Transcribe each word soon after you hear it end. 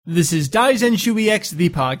This is Daizenshuu EX, the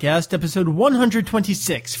podcast, episode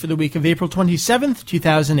 126 for the week of April 27th,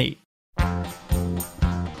 2008.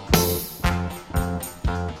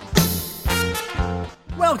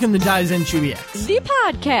 Welcome to Daizenshuu EX, the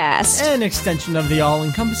podcast, an extension of the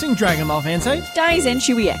all-encompassing Dragon Ball fan site,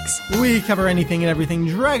 Daizenshuu EX. We cover anything and everything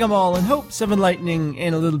Dragon Ball in hopes of enlightening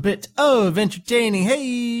and a little bit of entertaining. Hey!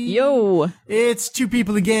 Yo! It's two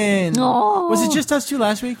people again. Oh. Was it just us two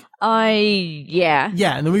last week? Yeah.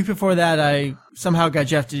 Yeah, and the week before that, I somehow got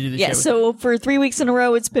Jeff to do the show. Yeah, so for 3 weeks in a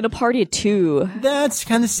row, it's been a party of two. That's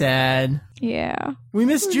kind of sad. Yeah. We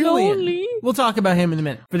miss Julian. Lonely. We'll talk about him in a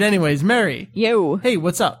minute. But anyways, Mary. Yo. Hey,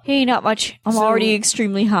 what's up? Hey, not much. I'm already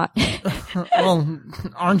extremely hot. Well,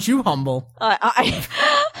 aren't you humble? I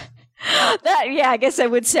guess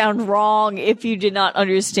that would sound wrong if you did not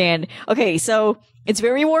understand. Okay, so it's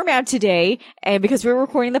very warm out today, and because we're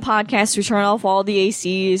recording the podcast, we turn off all the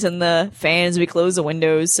ACs and the fans, we close the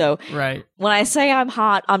windows, so right. When I say I'm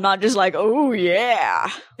hot, I'm not just like, oh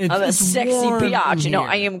yeah, I'm a sexy biatch. No,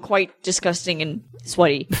 I am quite disgusting and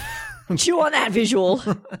sweaty. Chew on that visual.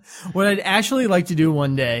 What I'd actually like to do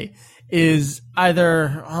one day is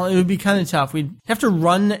either, it would be kind of tough. We'd have to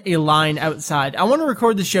run a line outside. I want to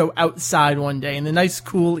record the show outside one day in the nice,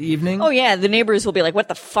 cool evening. Oh yeah, the neighbors will be like, what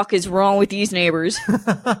the fuck is wrong with these neighbors?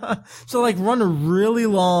 So like run a really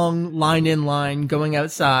long line going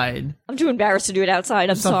outside. I'm too embarrassed to do it outside,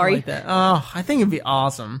 I'm Something sorry. Like that. Oh, I think it'd be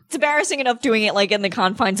awesome. It's embarrassing enough doing it like in the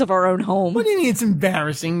confines of our own home. What do you mean it's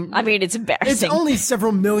embarrassing? I mean, it's embarrassing. It's only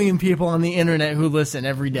several million people on the internet who listen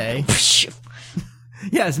every day.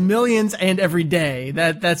 Yes, millions and every day.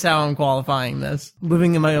 That's how I'm qualifying this.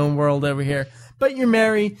 Living in my own world over here. But you're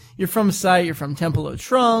Mary, you're from a site, you're from Temple of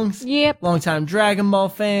Trunks. Yep. Longtime Dragon Ball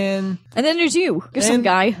fan. And then there's you. You're some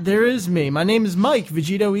guy. There is me. My name is Mike,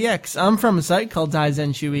 Vegito EX. I'm from a site called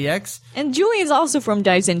Daizenshuu EX. And Julian's also from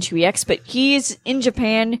Daizenshuu EX, but he's in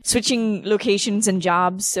Japan, switching locations and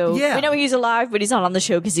jobs, so yeah. We know he's alive, but he's not on the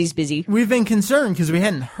show because he's busy. We've been concerned because we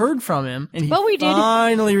hadn't heard from him, and he we did.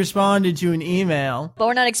 finally responded to an email. But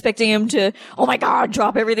we're not expecting him to, oh my god,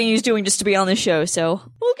 drop everything he's doing just to be on the show, so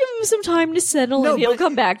we'll give him some time to settle and he'll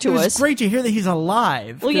come back to us. It was great to hear that he's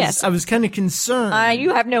alive. Well, yes. I was kind of concerned.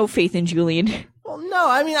 You have no faith in Julian. Well, no,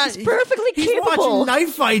 I mean, he's perfectly he's capable. He's watching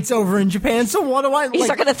knife fights over in Japan, so what do I... He's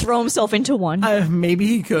not gonna throw himself into one. Maybe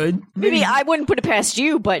he could. Maybe I wouldn't put it past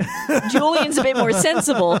you, but Julian's a bit more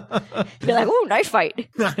sensible. Be like, ooh, knife fight.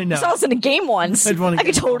 I know. I saw this in a game once. I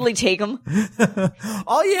could totally take him.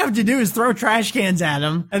 All you have to do is throw trash cans at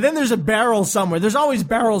him, and then there's a barrel somewhere. There's always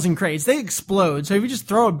barrels in crates. They explode, so if you just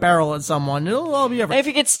throw a barrel at someone, it'll all be over. And if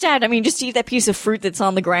you get stabbed, I mean, just eat that piece of fruit that's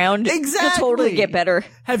on the ground. Exactly. You'll totally get better.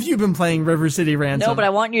 Have you been playing River City Ransom? No, but I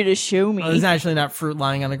want you to show me. There's actually not fruit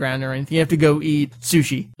lying on the ground or anything. You have to go eat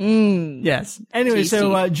sushi. Yes. Anyway, tasty.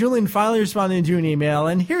 So Julian finally responded to an email,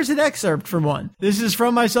 and here's an excerpt from one. This is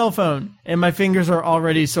from my cell phone, and my fingers are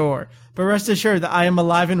already sore. But rest assured that I am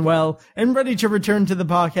alive and well, and ready to return to the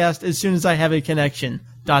podcast as soon as I have a connection. ...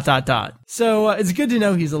 So it's good to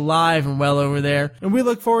know he's alive and well over there, and we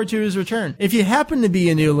look forward to his return. If you happen to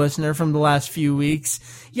be a new listener from the last few weeks,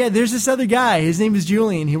 yeah, there's this other guy. His name is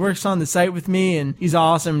Julian. He works on the site with me, and he's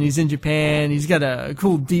awesome, and he's in Japan. He's got a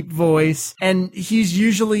cool, deep voice, and he's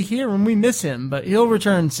usually here when we miss him, but he'll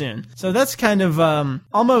return soon. So that's kind of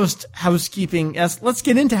almost housekeeping. Let's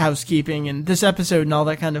get into housekeeping and this episode and all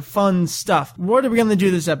that kind of fun stuff. What are we going to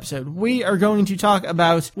do this episode? We are going to talk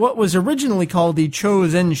about what was originally called the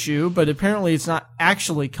Daizenshuu, but apparently it's not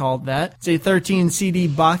actually called that. It's a 13 CD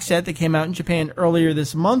box set that came out in Japan earlier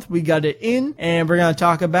this month. We got it in, and we're going to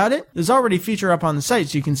talk about it. There's already a feature up on the site,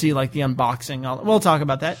 so you can see like the unboxing. We'll talk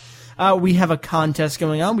about that. We have a contest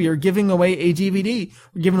going on. We are giving away a DVD.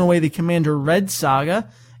 We're giving away the Commander Red Saga.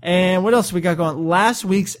 And what else we got going? Last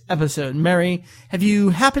week's episode. Mary, have you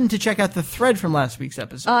happened to check out the thread from last week's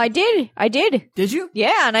episode? I did. Did you?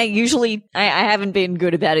 Yeah, and I haven't been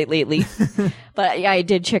good about it lately. But yeah, I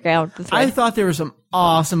did check out the thread. I thought there were some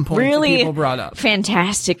awesome points that people brought up.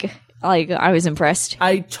 Fantastic. Like, I was impressed.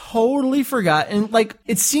 I totally forgot. And, like,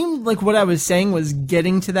 it seemed like what I was saying was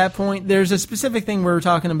getting to that point. There's a specific thing where we're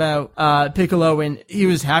talking about Piccolo, and he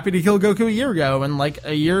was happy to kill Goku a year ago, and, like,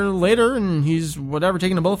 a year later, and he's, whatever,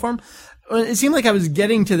 taking a bullet for him. It seemed like I was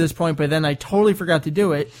getting to this point, but then I totally forgot to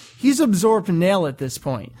do it. He's absorbed Nail at this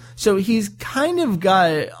point. So he's kind of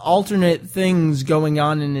got alternate things going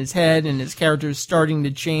on in his head, and his character's starting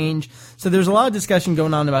to change. So there's a lot of discussion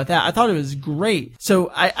going on about that. I thought it was great.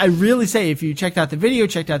 So I really say, if you checked out the video,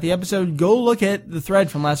 checked out the episode, go look at the thread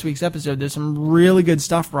from last week's episode. There's some really good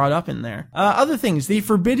stuff brought up in there. Other things, the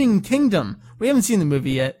Forbidden Kingdom, We haven't seen the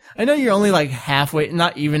movie yet. I know you're only like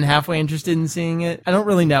not even halfway interested in seeing it. I don't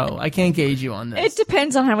really know. I can't gauge you on this. It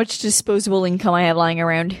depends on how much disposable income I have lying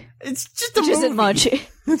around. It's just a Which movie. isn't much.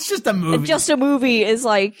 It's just a movie. Just a movie is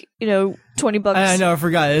like, $20. I know, I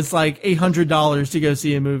forgot. It's like $800 to go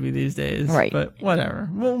see a movie these days. Right. But whatever.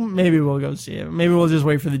 Well, maybe we'll go see it. Maybe we'll just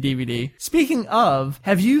wait for the DVD. Speaking of,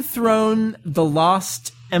 have you thrown The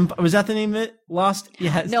Lost Empire? Was that the name of it? Lost?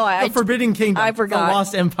 Yeah. No, The Forbidden Kingdom. I forgot. The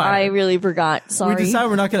Lost Empire. I really forgot. Sorry. We decided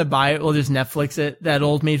we're not going to buy it. We'll just Netflix it. That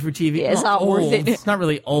old made-for-TV. Yeah, it's not worth it. It's not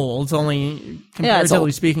really old. It's only,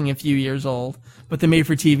 comparatively speaking, a few years old. But the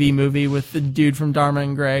made-for-TV movie with the dude from Dharma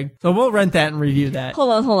and Greg. So we'll rent that and review that.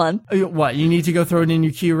 Hold on. What? You need to go throw it in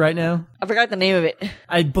your queue right now? I forgot the name of it.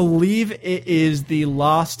 I believe it is The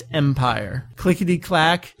Lost Empire.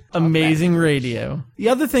 Clickety-clack. Amazing radio. The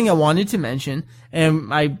other thing I wanted to mention,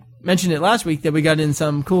 and I mentioned it last week, that we got in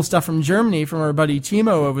some cool stuff from Germany from our buddy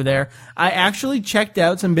Timo over there. I actually checked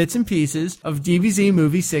out some bits and pieces of DBZ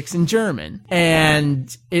Movie 6 in German.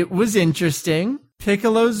 And it was interesting.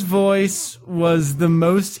 Piccolo's voice was the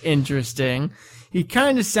most interesting. He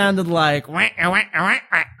kind of sounded like,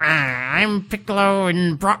 I'm Piccolo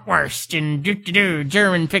and Bratwurst and do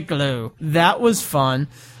German Piccolo. That was fun.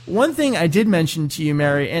 One thing I did mention to you,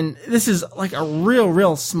 Mary, and this is like a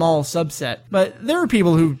real small subset, but there are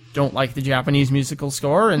people who don't like the Japanese musical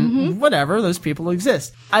score, and whatever, those people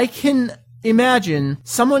exist. I can imagine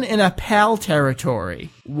someone in a PAL territory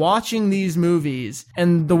watching these movies,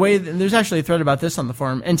 and the way there's actually a thread about this on the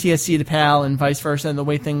forum, NTSC to PAL and vice versa, and the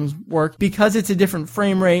way things work, because it's a different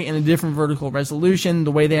frame rate and a different vertical resolution,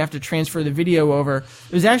 the way they have to transfer the video over,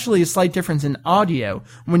 there's actually a slight difference in audio.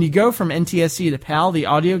 When you go from NTSC to PAL, the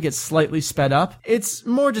audio gets slightly sped up. It's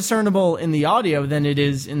more discernible in the audio than it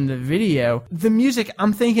is in the video. The music,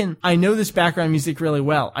 I'm thinking, I know this background music really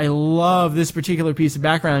well. I love this particular piece of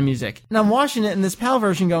background music. And I'm watching it in this PAL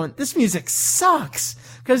version going, this music sucks!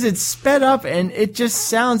 Because it's sped up and it just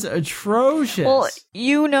sounds atrocious.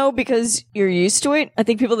 Well, because you're used to it. I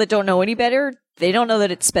think people that don't know any better, they don't know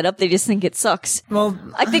that it's sped up. They just think it sucks. Well,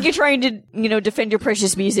 I think you're trying to, defend your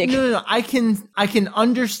precious music. No. I can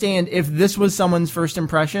understand if this was someone's first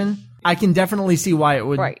impression. I can definitely see why it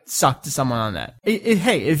would suck to someone on that.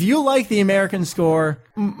 Hey, if you like the American score,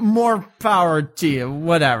 more power to you,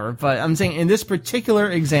 whatever. But I'm saying in this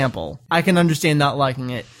particular example, I can understand not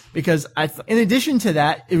liking it. Because in addition to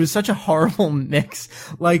that, it was such a horrible mix.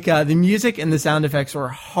 Like, the music and the sound effects were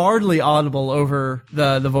hardly audible over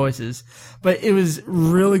the voices. But it was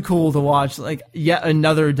really cool to watch, like, yet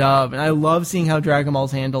another dub. And I love seeing how Dragon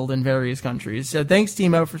Ball's handled in various countries. So thanks,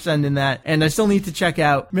 Timo, for sending that. And I still need to check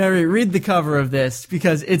out, Mary, read the cover of this,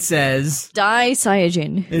 because it says Dai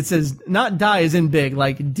Saiyajin. It says, not Dai as in big,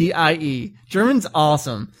 like D-I-E. German's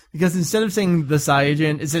awesome, because instead of saying the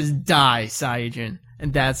Saiyajin, it says Dai Saiyajin.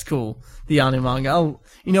 And that's cool. The anime manga.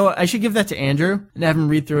 You know what? I should give that to Andrew and have him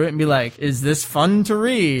read through it and be like, is this fun to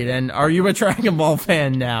read? And are you a Dragon Ball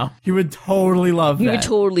fan now? He would totally love that. He would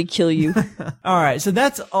totally kill you. All right. So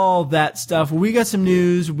that's all that stuff. We got some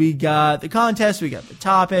news. We got the contest. We got the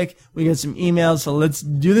topic. We got some emails. So let's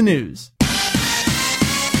do the news.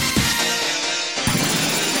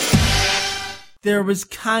 There was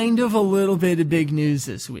kind of a little bit of big news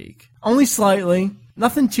this week. Only slightly.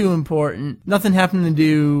 Nothing too important. Nothing having to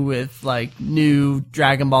do with, like, new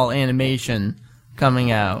Dragon Ball animation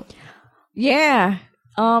coming out. Yeah.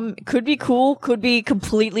 Could be cool. Could be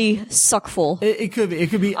completely suckful. It could be. It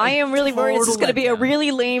could be. I am really worried this is going to be a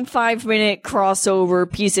really lame 5-minute crossover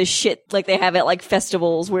piece of shit like they have at, like,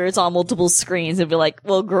 festivals where it's on multiple screens and be like,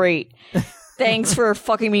 well, great. Thanks for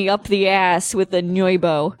fucking me up the ass with the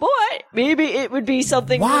Noibo. But maybe it would be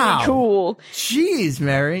something really cool. Jeez,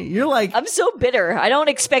 Mary. You're like... I'm so bitter. I don't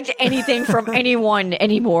expect anything from anyone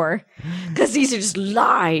anymore. Because these are just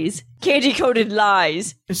lies. Candy-coated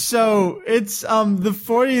lies. So, it's the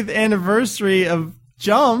 40th anniversary of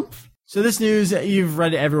Jump. So this news, you've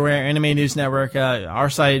read it everywhere, Anime News Network, our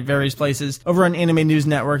site, various places. Over on Anime News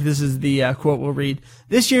Network, this is the quote we'll read.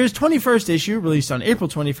 This year's 21st issue, released on April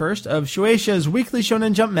 21st, of Shueisha's weekly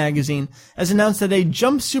Shonen Jump magazine, has announced that a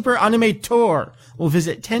Jump Super Anime Tour will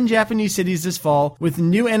visit 10 Japanese cities this fall with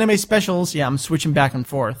new anime specials, I'm switching back and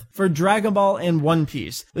forth, for Dragon Ball and One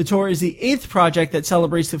Piece. The tour is the 8th project that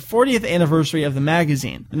celebrates the 40th anniversary of the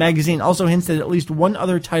magazine. The magazine also hints that at least one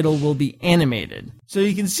other title will be animated. So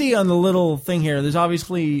you can see on the little thing here, there's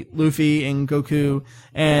obviously Luffy and Goku,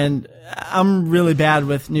 and I'm really bad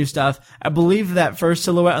with new stuff. I believe that first first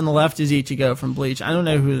silhouette on the left is Ichigo from Bleach. I don't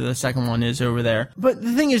know who the second one is over there. But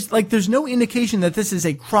the thing is, like, there's no indication that this is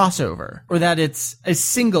a crossover or that it's a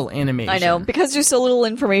single animation. I know. Because there's so little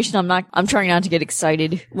information, I'm trying not to get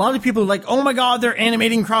excited. A lot of people are like, oh my god, they're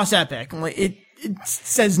animating Cross Epic. Like, it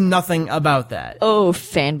says nothing about that. Oh,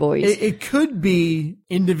 fanboys. It could be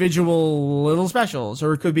individual little specials,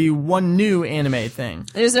 or it could be one new anime thing.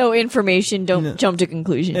 There's no information. Don't jump to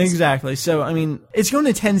conclusions. Exactly. So, I mean, it's going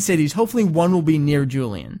to 10 cities. Hopefully one will be near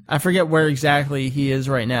Julian. I forget where exactly he is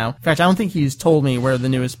right now. In fact, I don't think he's told me where the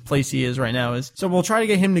newest place he is right now is. So we'll try to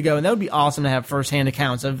get him to go, and that would be awesome to have first-hand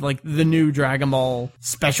accounts of, like, the new Dragon Ball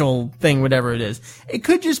special thing, whatever it is. It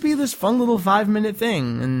could just be this fun little 5-minute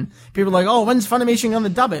thing, and people are like, oh, when's Funimation going to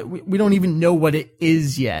dub it? We don't even know what it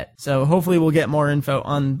is yet. So hopefully we'll get more info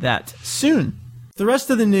on that soon. The rest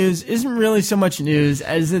of the news isn't really so much news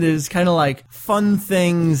as it is kind of like fun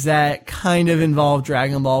things that kind of involve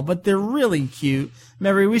Dragon Ball, but they're really cute.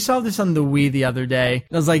 Remember, we saw this on the Wii the other day.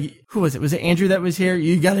 And I was like, who was it? Was it Andrew that was here?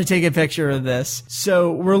 You got to take a picture of this.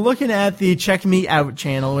 So we're looking at the Check Me Out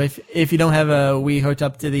channel. If you don't have a Wii hooked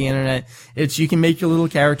up to the internet, it's you can make your little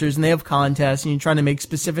characters and they have contests and you're trying to make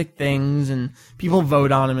specific things and people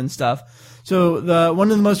vote on them and stuff. So one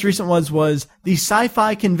of the most recent ones was the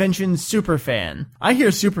Sci-Fi Convention Superfan. I hear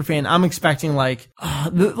Superfan, I'm expecting like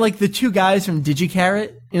the two guys from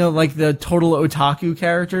DigiCarrot, like the total otaku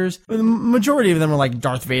characters. The majority of them are like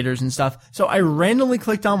Darth Vaders and stuff. So I randomly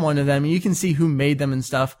clicked on one of them and you can see who made them and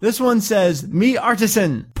stuff. This one says, "Me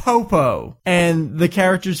Artisan, Popo." And the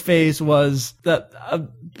character's face was a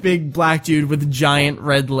big black dude with giant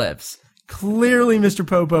red lips. Clearly Mr.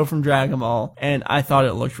 Popo from Dragon Ball. And I thought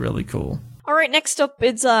it looked really cool. All right, next up,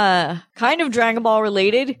 it's kind of Dragon Ball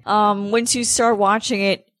related. Once you start watching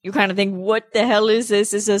it, you kind of think, what the hell is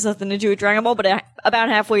this? This has nothing to do with Dragon Ball, but about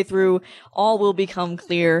halfway through, all will become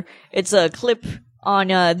clear. It's a clip on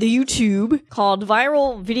the YouTube called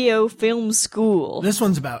Viral Video Film School. This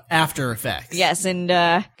one's about After Effects. Yes,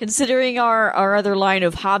 and considering our other line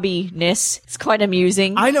of hobbiness, it's quite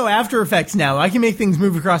amusing. I know After Effects now. I can make things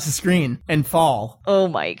move across the screen and fall. Oh,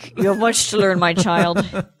 Mike, you have much to learn, my child.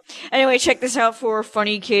 Anyway, check this out for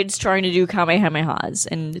funny kids trying to do Kamehamehas.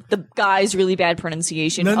 And the guy's really bad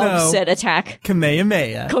pronunciation of said attack.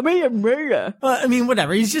 Kamehameha. Kamehameha. I mean,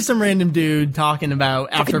 whatever. He's just some random dude talking about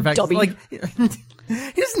After Effects. Like, he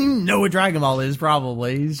doesn't even know what Dragon Ball is,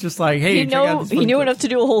 probably. He's just like, hey, check out this he knew enough to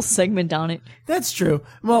do a whole segment on it. That's true.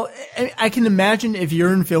 Well, I can imagine if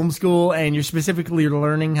you're in film school and you're specifically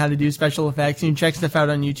learning how to do special effects and you check stuff out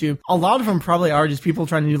on YouTube, a lot of them probably are just people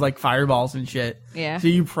trying to do like fireballs and shit. Yeah. So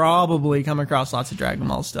you probably come across lots of Dragon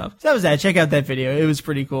Ball stuff. So that was that. Check out that video. It was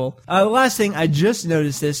pretty cool. The last thing, I just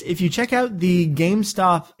noticed this. If you check out the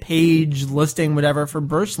GameStop page listing, whatever, for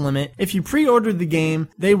Burst Limit, if you pre-ordered the game,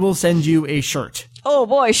 they will send you a shirt. Oh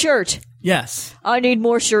boy, shirt. Yes. I need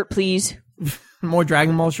more shirt, please. More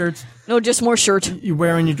Dragon Ball shirts? No, just more shirt. You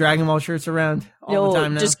wearing your Dragon Ball shirts around all the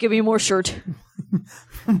time now? Just give me more shirt.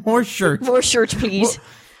 More shirts. More shirt, please.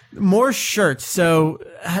 More shirts. So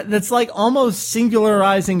that's like almost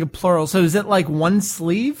singularizing a plural. So is it like one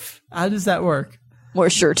sleeve? How does that work?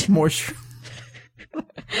 More shirt. More shirt.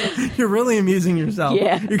 You're really amusing yourself.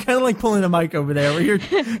 Yeah. You're kind of like pulling a mic over there where you're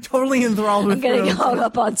totally enthralled with I'm getting hung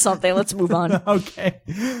up on something. Let's move on. Okay.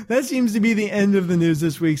 That seems to be the end of the news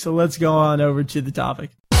this week, so let's go on over to the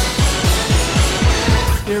topic.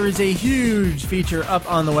 There is a huge feature up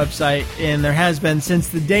on the website, and there has been since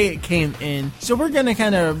the day it came in. So we're going to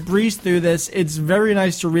kind of breeze through this. It's very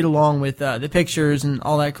nice to read along with the pictures and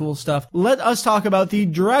all that cool stuff. Let us talk about the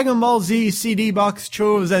Dragon Ball Z CD box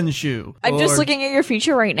Daizenshuu. I'm just looking at your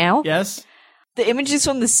feature right now. Yes? The images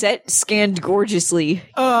from the set scanned gorgeously.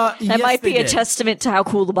 That might be a testament to how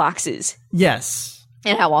cool the box is. Yes.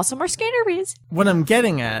 And how awesome our scanner is. What I'm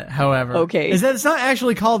getting at, however, is that it's not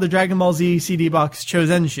actually called the Dragon Ball Z CD box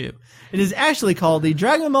Daizenshuu. It is actually called the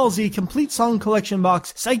Dragon Ball Z Complete Song Collection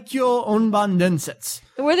Box Saikyo Onban Densetsu.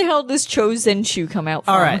 Where the hell did this Daizenshuu come out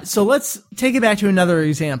from? Alright, so let's take it back to another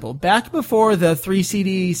example. Back before the 3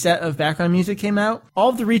 CD set of background music came out, all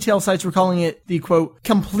of the retail sites were calling it the, quote,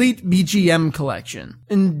 Complete BGM Collection.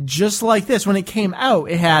 And just like this, when it came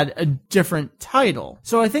out, it had a different title.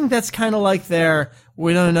 So I think that's kind of like their,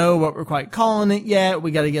 we don't know what we're quite calling it yet,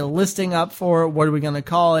 we gotta get a listing up for it, what are we gonna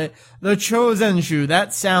call it? The Daizenshuu,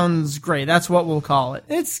 that sounds great, that's what we'll call it.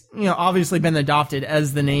 It's, obviously been adopted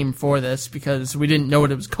as the name for this because we didn't know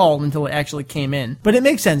what it was called until it actually came in. But it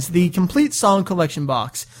makes sense. The Complete Song Collection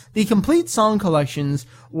box. The Complete Song Collections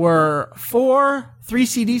were 4 3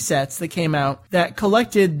 CD sets that came out that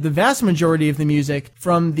collected the vast majority of the music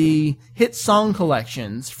from the hit song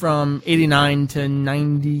collections from 89 to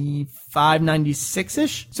 95.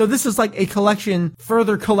 596-ish. So this is like a collection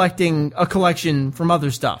further collecting a collection from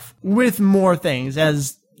other stuff with more things,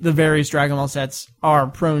 as the various Dragon Ball sets are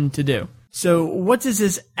prone to do. So what does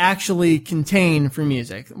this actually contain for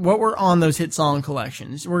music? What were on those hit song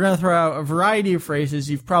collections? We're going to throw out a variety of phrases.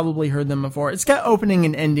 You've probably heard them before. It's got opening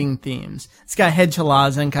and ending themes. It's got Head Chala,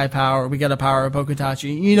 Zenkai Power, We Got a Power,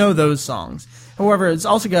 Bokutachi. You know those songs. However, it's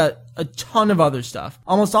also got a ton of other stuff.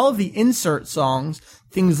 Almost all of the insert songs,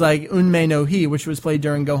 things like Unmei no Hi, which was played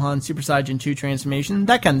during Gohan Super Saiyan 2 transformation,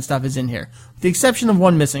 that kind of stuff is in here. With the exception of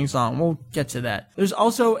one missing song. We'll get to that. There's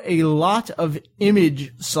also a lot of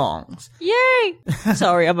image songs. Yay!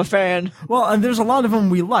 Sorry, I'm a fan. Well, and there's a lot of them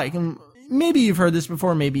we like. And maybe you've heard this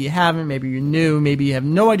before, maybe you haven't, maybe you're new, maybe you have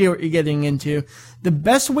no idea what you're getting into. The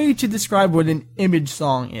best way to describe what an image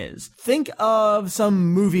song is, think of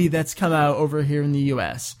some movie that's come out over here in the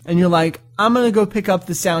US, and you're like, I'm gonna go pick up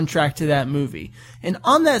the soundtrack to that movie. And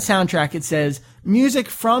on that soundtrack it says, music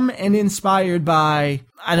from and inspired by,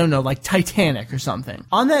 I don't know, like Titanic or something.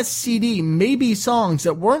 On that CD may be songs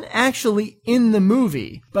that weren't actually in the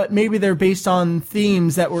movie, but maybe they're based on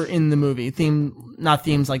themes that were in the movie. Not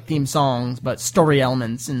themes like theme songs, but story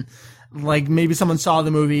elements, and like maybe someone saw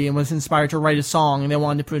the movie and was inspired to write a song and they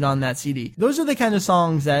wanted to put it on that CD. Those are the kind of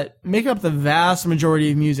songs that make up the vast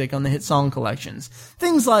majority of music on the hit song collections.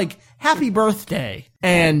 Things like Happy Birthday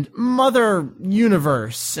and Mother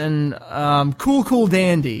Universe and Cool Cool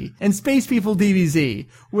Dandy and Space People DBZ,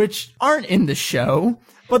 which aren't in the show.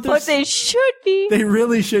 But they should be. They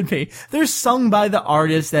really should be. They're sung by the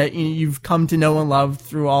artists that you've come to know and love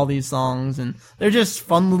through all these songs, and they're just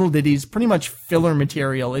fun little ditties, pretty much filler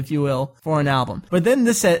material, if you will, for an album. But then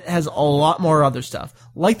this set has a lot more other stuff.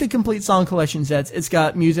 Like the complete song collection sets, it's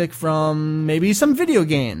got music from maybe some video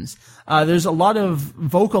games. There's a lot of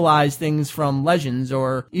vocalized things from Legends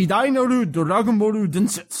or Idai Noru Dragon Boru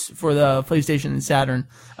Densetsu for the PlayStation and Saturn.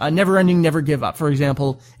 Never Ending, Never Give Up, for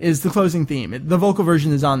example, is the closing theme. The vocal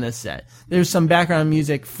version is on this set. There's some background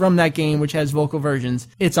music from that game which has vocal versions.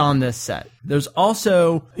 It's on this set. There's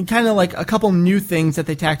also kind of like a couple new things that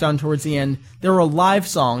they tacked on towards the end. There were live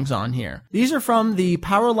songs on here. These are from the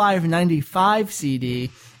Power Live 95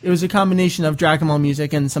 CD. It was a combination of Dragon Ball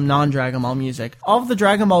music and some non-Dragon Ball music. All of the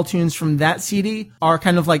Dragon Ball tunes from that CD are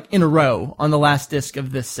kind of like in a row on the last disc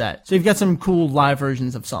of this set. So you've got some cool live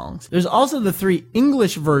versions of songs. There's also the 3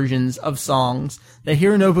 English versions of songs that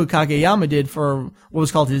Hironobu Kageyama did for what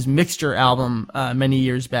was called his Mixture album many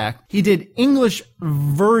years back. He did English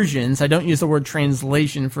versions, I don't use the word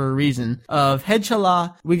translation for a reason, of Head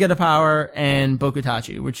Chala, We Get a Power, and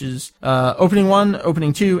Bokutachi, which is opening 1,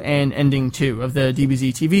 opening 2, and ending 2 of the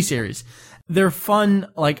DBZ TV series. They're fun,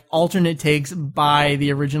 like, alternate takes by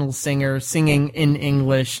the original singer singing in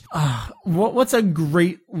English. What's a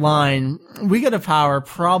great line? We Get a Power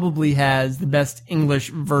probably has the best English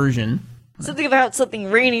version. Something about something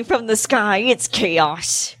raining from the sky. It's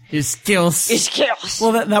chaos. It's chaos. It's chaos.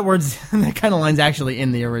 Well, that kind of line's actually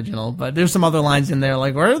in the original, but there's some other lines in there,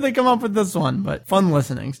 like, where did they come up with this one? But fun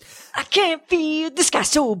listenings. I can't feel the sky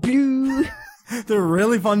so blue. They're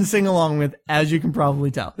really fun to sing along with, as you can probably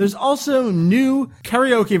tell. There's also new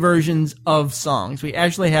karaoke versions of songs. We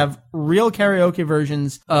actually have real karaoke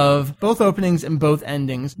versions of both openings and both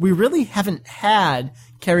endings. We really haven't had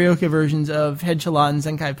karaoke versions of Head Chala and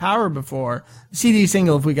Zenkai Power before. The CD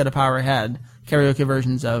single, If We Get a Power, had karaoke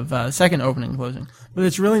versions of second opening and closing. But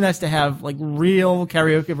it's really nice to have like real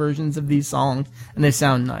karaoke versions of these songs, and they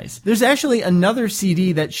sound nice. There's actually another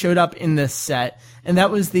CD that showed up in this set, and that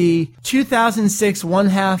was the 2006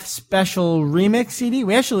 1/2 special remix CD.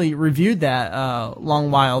 We actually reviewed that a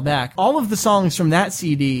long while back. All of the songs from that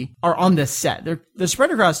CD are on this set. They're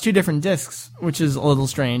spread across 2 different discs, which is a little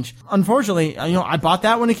strange. Unfortunately, I bought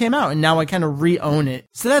that when it came out, and now I kind of re-own it.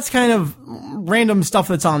 So that's kind of random stuff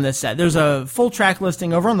that's on this set. There's a full track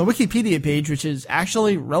listing over on the Wikipedia page, which is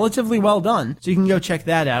actually relatively well done, so you can go check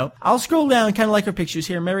that out. I'll scroll down kind of like our pictures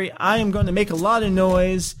here, Mary. I am going to make a lot of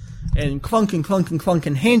noise and clunk and clunk and clunk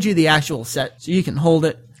and hand you the actual set so you can hold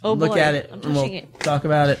it, look at it, and we'll talk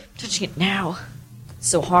about it. I'm touching it now. It's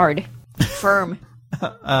so hard. Firm.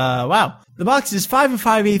 Wow. The box is 5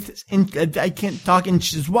 5/8 inch, I can't talk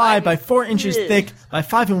inches wide, by 4 inches thick, by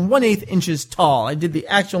 5 1/8 inches tall. I did the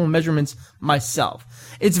actual measurements myself.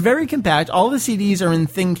 It's very compact. All the CDs are in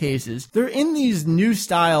thin cases. They're in these new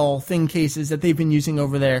style thin cases that they've been using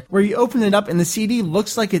over there, where you open it up and the CD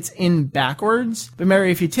looks like it's in backwards. But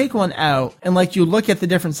Mary, if you take one out and like you look at the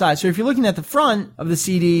different sides, so if you're looking at the front of the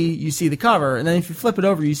CD, you see the cover, and then if you flip it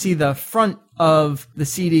over, you see the front of the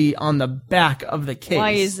CD on the back of the case.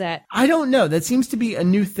 Why is that? I don't know. That seems to be a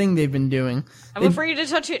new thing they've been doing. I'm afraid to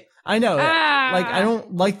touch it. I know. Like, I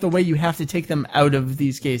don't like the way you have to take them out of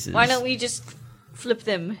these cases. Why don't we just flip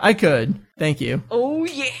them? I could. Thank you. Oh,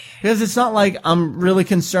 yeah. Because it's not like I'm really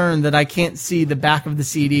concerned that I can't see the back of the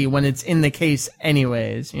CD when it's in the case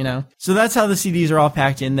anyways, you know? So that's how the CDs are all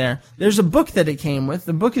packed in there. There's a book that it came with.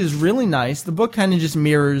 The book is really nice. The book kind of just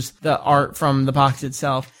mirrors the art from the box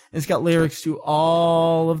itself. It's got lyrics to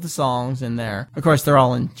all of the songs in there. Of course, they're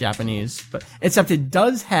all in Japanese, but except it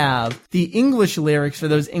does have the English lyrics for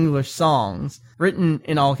those English songs written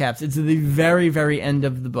in all caps. It's at the very, very end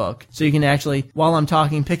of the book. So you can actually, while I'm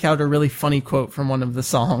talking, pick out a really funny quote from one of the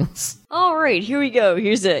songs. All right, here we go.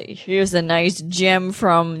 Here's a nice gem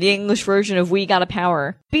from the English version of We Gotta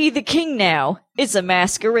Power. Be the king now. It's a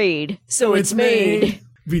masquerade. So it's made.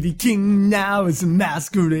 Be the king now. It's a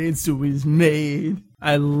masquerade. So it's made.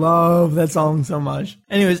 I love that song so much.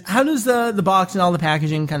 Anyways, how does the box and all the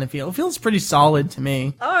packaging kind of feel? It feels pretty solid to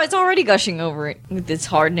me. Oh, it's already gushing over it with its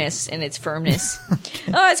hardness and its firmness.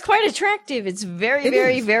 Oh, it's quite attractive. It's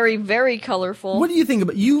very, very colorful. What do you think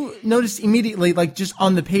about? You noticed immediately, like just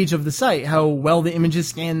on the page of the site, how well the images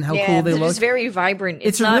scan, how cool they look. It's very vibrant.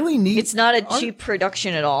 It's not, really neat. It's not a cheap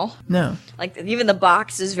production at all. No. Like even the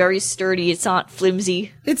box is very sturdy. It's not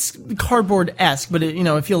flimsy. It's cardboard-esque, but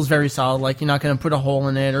it feels very solid. Like you're not going to put a hole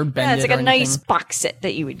in it or bend it. Yeah, it's like a nice box set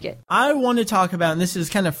that you would get. I want to talk about, and this is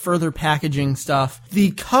kind of further packaging stuff,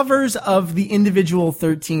 the covers of the individual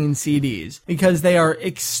 13 CDs, because they are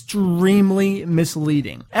extremely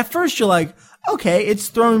misleading. At first you're like, okay, it's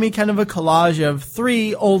throwing me kind of a collage of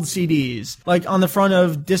 3 old CDs. Like on the front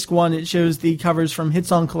of disc 1, it shows the covers from hit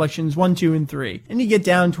song collections 1, 2, and 3. And you get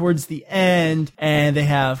down towards the end, and they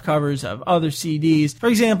have covers of other CDs. For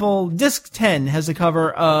example, disc 10 has a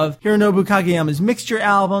cover of Hironobu Kageyama's Mixture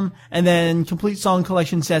album, and then complete song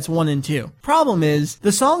collection sets 1 and 2. Problem is,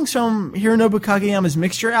 the songs from Hironobu Kageyama's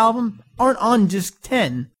Mixture album aren't on disc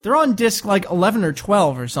 10. They're on disc like 11 or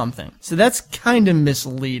 12 or something. So that's kind of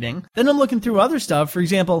misleading. Then I'm looking through other stuff. For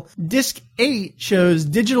example, disc 8 shows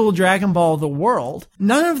Digital Dragon Ball The World.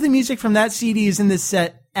 None of the music from that CD is in this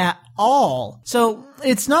set at all. So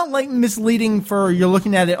it's not like misleading for you're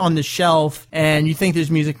looking at it on the shelf and you think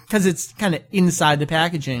there's music because it's kind of inside the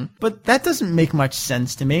packaging. But that doesn't make much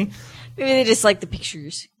sense to me. Maybe they just like the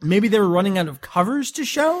pictures. Maybe they were running out of covers to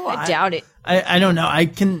show? I doubt it. I don't know. I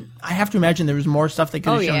have to imagine there was more stuff they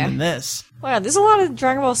could have shown than this. Wow, there's a lot of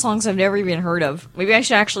Dragon Ball songs I've never even heard of. Maybe I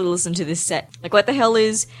should actually listen to this set. Like, what the hell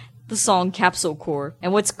is the song Capsule Core?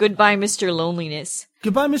 And what's Goodbye Mr. Loneliness?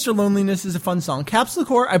 Goodbye Mr. Loneliness is a fun song. Capsule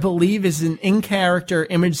Core, I believe, is an in-character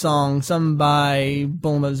image song sung by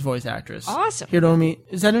Bulma's voice actress. Awesome. Hiromi,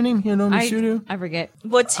 is that her name? Hiromi Sudo? I forget.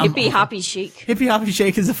 What's Hippie Hoppy Shake? Hippie Hoppy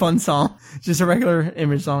Shake is a fun song. Just a regular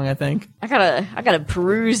image song, I think. I gotta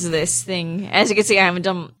peruse this thing. As you can see, I haven't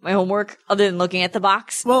done my homework other than looking at the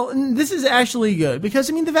box. Well, this is actually good because,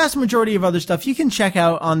 the vast majority of other stuff you can check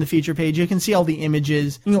out on the feature page. You can see all the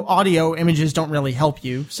images. Audio images don't really help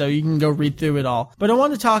you, so you can go read through it all. But I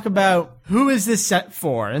want to talk about who is this set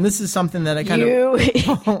for, and this is something that I kind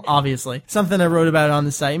of obviously something I wrote about on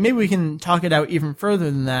the site. Maybe we can talk it out even further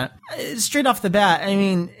than that. Straight off the bat,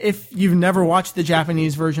 if you've never watched the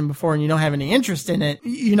Japanese version before and you don't have any interest in it,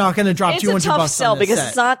 you're not going to drop $200 on this set. It's a tough sell because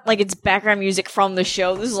it's not like it's background music from the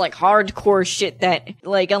show. This is like hardcore shit that,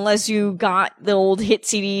 like, unless you got the old hit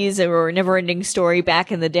CDs or Never Ending Story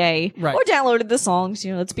back in the day, right, or downloaded the songs,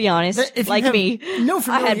 let's be honest, if like me. No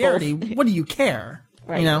familiarity, what do you care?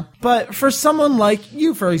 Right. But for someone like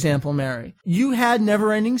you, for example, Mary, you had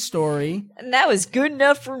Never Ending Story. And that was good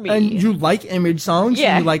enough for me. And you like image songs.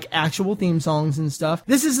 Yeah. And you like actual theme songs and stuff.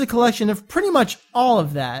 This is a collection of pretty much all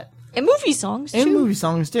of that. And movie songs, too. And movie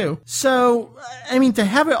songs, too. So, to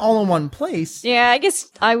have it all in one place. Yeah, I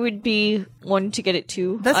guess I would be one to get it,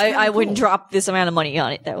 too. I wouldn't drop this amount of money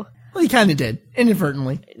on it, though. Well, you kind of did,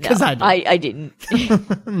 inadvertently. Because I did. I didn't.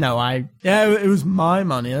 It was my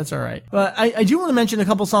money. That's all right. But I do want to mention a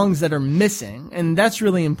couple songs that are missing, and that's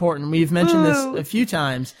really important. We've mentioned this a few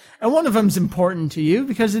times, and one of them's important to you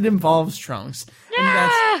because it involves Trunks. And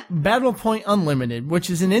that's Battle Point Unlimited, which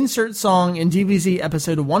is an insert song in DBZ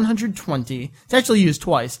episode 120. It's actually used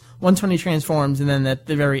twice. 120 transforms, and then at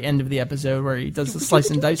the very end of the episode where he does the slice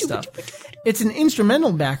and dice stuff. It's an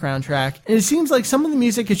instrumental background track, and it seems like some of the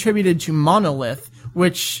music attributed to Monolith,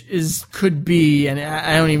 which could be, and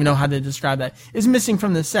I don't even know how to describe that, is missing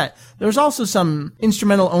from the set. There's also some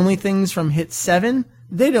instrumental only things from Hit 7.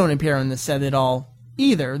 They don't appear on the set at all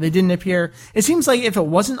either. They didn't appear. It seems like if it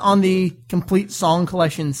wasn't on the complete song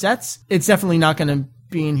collection sets, it's definitely not going to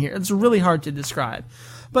be in here. It's really hard to describe.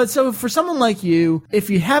 But so for someone like you, if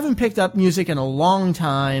you haven't picked up music in a long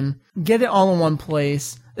time, get it all in one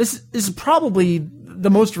place. this is probably the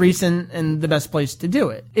most recent and the best place to do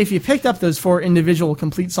it. If you picked up those 4 individual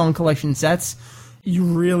complete song collection sets, you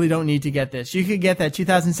really don't need to get this. You could get that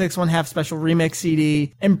 2006 One Half Special Remix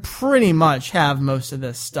CD and pretty much have most of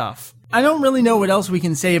this stuff. I don't really know what else we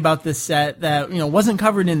can say about this set that, wasn't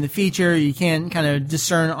covered in the feature. You can kind of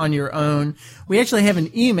discern on your own. We actually have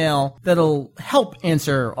an email that'll help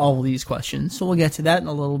answer all of these questions, so we'll get to that in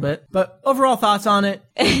a little bit. But overall thoughts on it?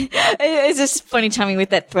 It's just funny timing with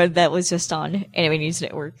that thread that was just on Anime News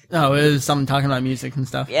Network. Oh, it was something talking about music and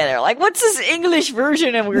stuff. Yeah, they're like, what's this English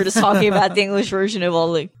version? And we were just talking about the English version of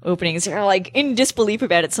all the openings. They're like in disbelief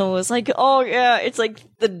about it. Someone was like, oh yeah, it's like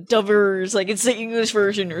the dubbers, like it's the English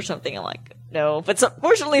version or something. I'm like, no. But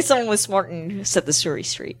fortunately someone was smart and set the story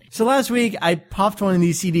straight. So last week, I popped one of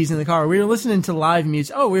these CDs in the car. We were listening to live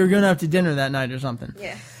music. Oh, we were going out to dinner that night or something.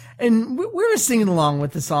 Yeah. And we were singing along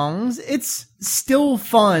with the songs. It's still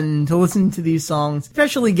fun to listen to these songs,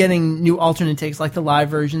 especially getting new alternate takes like the live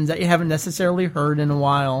versions that you haven't necessarily heard in a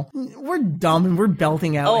while. We're dumb and we're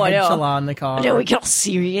belting out Head Chala in the car. I know, we get all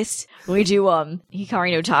serious. We do,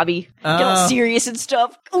 Hikari no Tabi. Get all serious and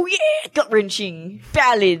stuff. Oh yeah! Gut-wrenching.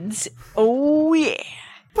 Ballads. Oh yeah.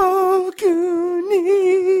 Balcony.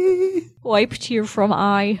 Wipe tear from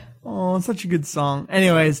eye. Oh, it's such a good song.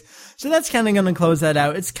 Anyways, so that's kind of going to close that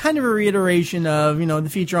out. It's kind of a reiteration of, the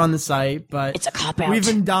feature on the site, but it's a cop-out. We've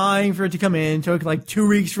been dying for it to come in. It took like 2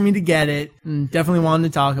 weeks for me to get it, and definitely wanted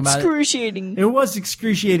to talk about Excruciating. It was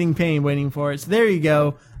excruciating pain waiting for it. So there you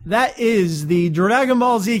go. That is the Dragon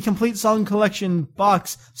Ball Z Complete Song Collection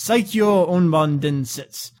box Saikyo Onban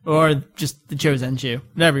Densetsu, or just the Daizenshuu,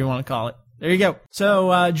 whatever you want to call it. There you go.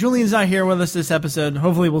 So, Julian's not here with us this episode.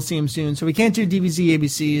 Hopefully we'll see him soon. So we can't do DBZ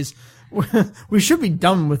ABCs. We should be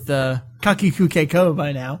done with the Kakiku Keiko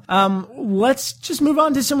by now. Let's just move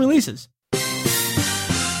on to some releases.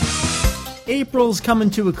 April's coming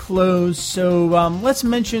to a close, so let's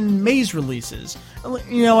mention May's releases.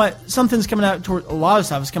 You know what? Something's coming out a lot of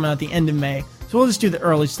stuff is coming out at the end of May. So we'll just do the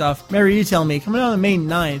early stuff. Mary, you tell me. Coming out on May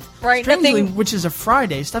 9th. Right. Strangely, which is a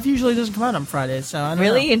Friday. Stuff usually doesn't come out on Fridays, so I don't know.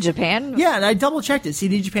 Really? In Japan? Yeah, and I double-checked it.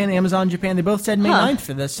 CD Japan, Amazon Japan, they both said May 9th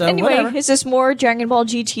for this, so anyway, whatever. Is this more Dragon Ball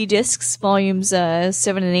GT discs, volumes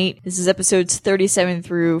 7 and 8? This is episodes 37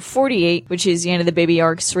 through 48, which is the end of the baby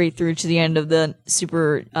arc straight through to the end of the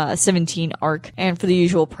Super 17 arc, and for the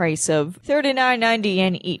usual price of $39.90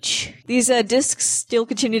 yen each. These discs still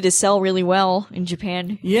continue to sell really well in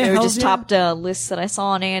Japan. Yeah, they were just topped lists that I saw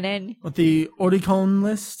on ANN. With the Oricon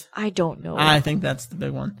list? I don't know. I think that's the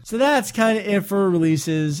big one. So that's kind of it for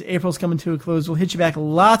releases. April's coming to a close. We'll hit you back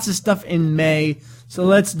lots of stuff in May. So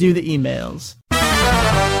let's do the emails.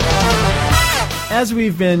 As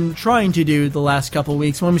we've been trying to do the last couple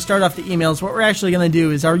weeks, when we start off the emails, what we're actually going to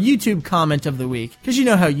do is our YouTube comment of the week. Because you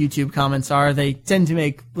know how YouTube comments are. They tend to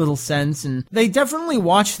make little sense, and they definitely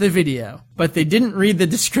watched the video, but they didn't read the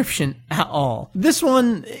description at all. This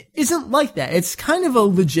one isn't like that. It's kind of a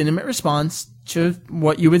legitimate response to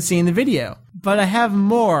what you would see in the video. But I have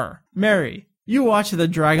more. Mary, you watch the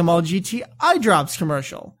Dragon Ball GT Eye Drops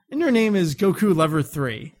commercial, and your name is Goku Lover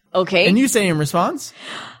 3. Okay. And you say in response...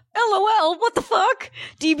 LOL, what the fuck?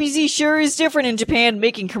 DBZ sure is different in Japan,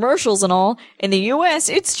 making commercials and all. In the US,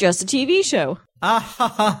 it's just a TV show. Ah ha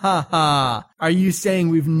ha ha ha. Are you saying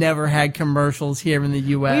we've never had commercials here in the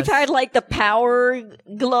US? We've had like the Power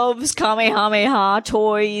Gloves, Kamehameha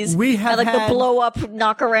toys. We have and, had the blow-up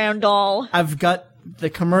knock-around doll. I've got the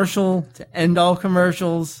commercial to end all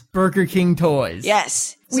commercials, Burger King toys.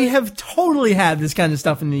 Yes. We have totally had this kind of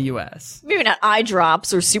stuff in the US. Maybe not eye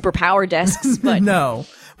drops or super power desks, but... No.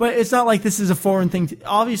 But it's not like this is a foreign thing.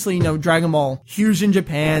 Obviously, Dragon Ball, huge in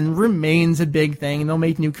Japan, remains a big thing, and they'll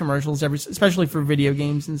make new commercials, especially for video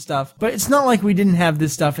games and stuff. But it's not like we didn't have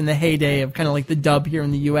this stuff in the heyday of kind of like the dub here in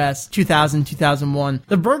the US, 2000, 2001.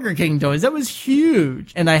 The Burger King toys, that was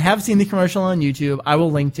huge. And I have seen the commercial on YouTube. I will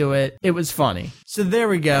link to it. It was funny. So there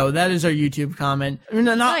we go. That is our YouTube comment.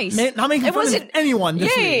 Nice. Not making fun of anyone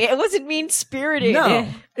this week. It wasn't mean-spirited. No.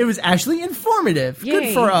 It was actually informative. Yay.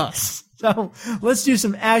 Good for us. So let's do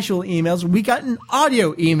some actual emails. We got an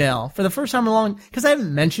audio email for the first time in a long, because I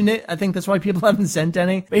haven't mentioned it. I think that's why people haven't sent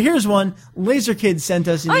any. But here's one. Laser Kid sent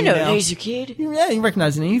us an email. I know Laser Kid. Yeah, you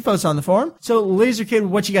recognize the name. He posts on the forum. So Laser Kid,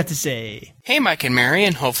 what you got to say? Hey, Mike and Mary,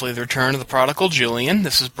 and hopefully the return of the prodigal Julian.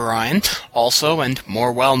 This is Brian, also and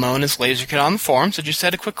more well known as Laser Kid on the forums. I just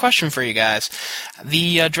had a quick question for you guys.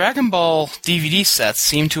 The Dragon Ball DVD sets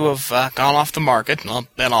seem to have gone off the market. Well,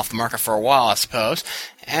 been off the market for a while, I suppose.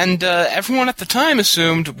 And everyone at the time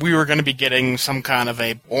assumed we were going to be getting some kind of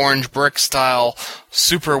a orange brick style,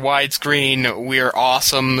 super widescreen, we're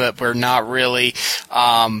awesome, that we're not really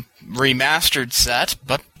remastered set,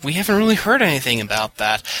 but we haven't really heard anything about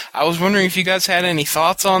that. I was wondering if you guys had any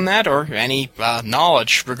thoughts on that or any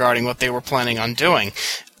knowledge regarding what they were planning on doing.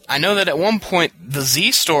 I know that at one point the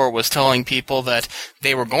Z Store was telling people that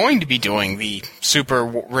they were going to be doing the super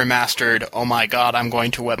remastered, oh my god, I'm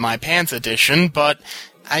going to wet my pants edition, but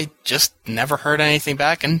I just never heard anything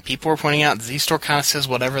back, and people were pointing out Z-Store kind of says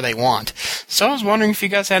whatever they want. So I was wondering if you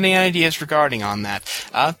guys had any ideas regarding on that.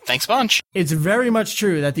 Thanks a bunch. It's very much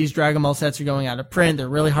true that these Dragon Ball sets are going out of print. They're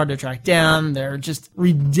really hard to track down. They're just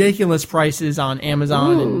ridiculous prices on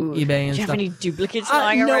Amazon and eBay and Do you stuff. have any duplicates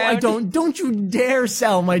lying no, around? I don't. Don't you dare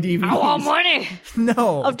sell my DVDs. I want money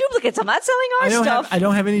No. of duplicates. I'm not selling our stuff. I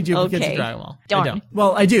don't have any duplicates Okay. of Dragon Ball. Darn. I don't.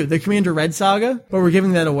 Well, I do. The Commander Red Saga, but we're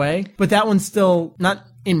giving that away. But that one's still not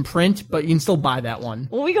in print, but you can still buy that one.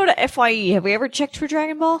 When we go to FYE, have we ever checked for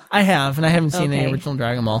Dragon Ball? I have, and I haven't seen any Okay. original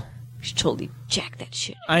Dragon Ball. We should totally jack that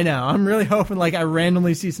shit. I know. I'm really hoping, like, I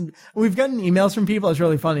randomly see some... We've gotten emails from people. It's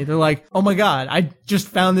really funny. They're like, oh my god, I just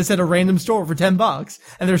found this at a random store for $10.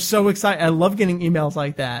 And they're so excited. I love getting emails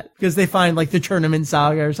like that. Because they find, like, the Tournament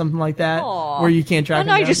Saga or something like that. Aw. Where you can't track And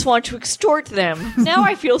them I down. just want to extort them. Now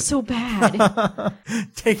I feel so bad.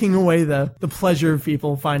 Taking away the pleasure of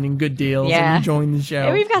people finding good deals Yeah. and enjoying the show.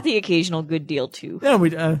 And we've got the occasional good deal, too. No,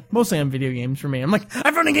 we mostly on video games for me. I'm like,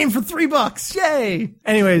 I found a game for $3. Yay!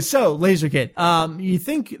 Anyways, so Laser Kid, you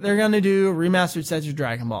think they're gonna do remastered sets of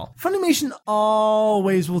Dragon Ball? Funimation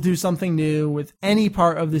always will do something new with any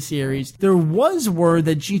part of the series. There was word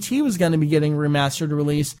that GT was gonna be getting remastered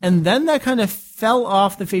release, and then that kind of fell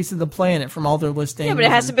off the face of the planet from all their listings. Yeah, but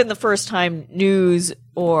it hasn't been the first time news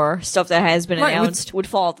or stuff that has been Right, announced would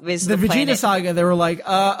fall off the face of the the Vegeta planet. Saga, they were like,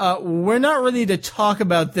 we're not ready to talk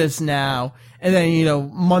about this now. And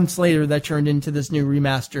then, months later, that turned into this new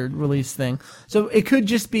remastered release thing. So it could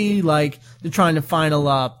just be like they're trying to final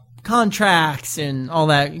up contracts and all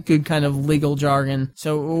that good kind of legal jargon.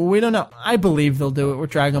 So we don't know. I believe they'll do it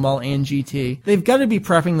with Dragon Ball and GT. They've got to be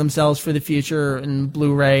prepping themselves for the future and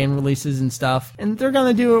Blu-ray and releases and stuff. And they're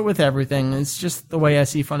going to do it with everything. It's just the way I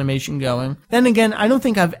see Funimation going. Then again, I don't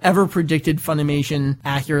think I've ever predicted Funimation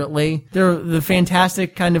accurately. They're the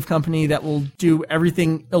fantastic kind of company that will do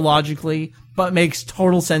everything illogically, but makes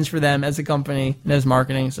total sense for them as a company and as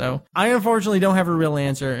marketing. So I unfortunately don't have a real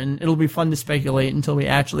answer, and it'll be fun to speculate until we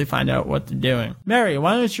actually find out what they're doing. Mary,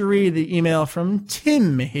 why don't you read the email from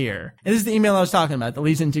Tim here? And this is the email I was talking about that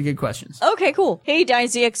leads into good questions. Okay, cool. Hey,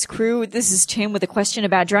 DaiZX crew, this is Tim with a question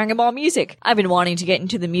about Dragon Ball music. I've been wanting to get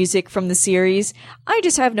into the music from the series. I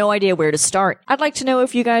just have no idea where to start. I'd like to know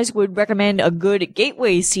if you guys would recommend a good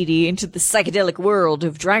gateway CD into the psychedelic world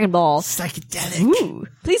of Dragon Ball. Psychedelic. Ooh,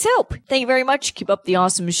 please help. Thank you very much. Keep up the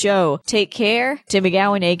awesome show. Take care. Tim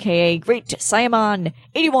McGowan, aka Great Simon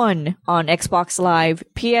 81 on Xbox Live.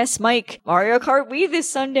 P.S. Mike, Mario Kart Wii this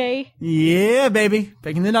Sunday. Yeah, baby.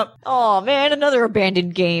 Picking it up. Oh man, another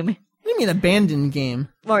abandoned game. What do you mean abandoned game?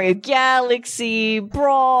 Mario Galaxy,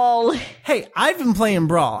 Brawl. Hey, I've been playing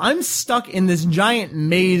Brawl. I'm stuck in this giant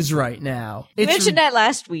maze right now. You mentioned that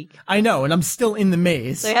last week, I know, and I'm still in the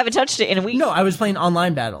maze. so you haven't touched it in a week. No, I was playing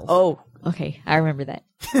online battles. Oh, okay. I remember that.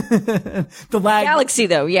 The lag. Galaxy,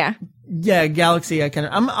 though, yeah. Yeah, Galaxy. You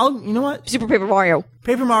know what? Super Paper Mario.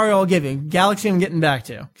 Paper Mario, I'll give you. Galaxy, I'm getting back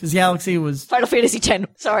to. Because Galaxy was, Final Fantasy X.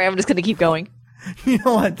 Sorry, I'm just gonna keep going. you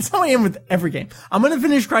know what? That's how I am with every game. I'm gonna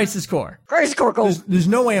finish Crisis Core. Crisis Core, go. There's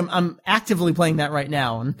no way I'm actively playing that right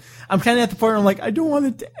now. And I'm kind of at the point where I'm like, I don't want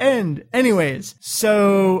it to end. Anyways,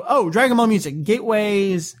 so, Dragon Ball music.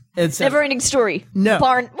 Gateways. It's Never Ending Story. No.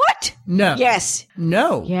 What? No. Yes.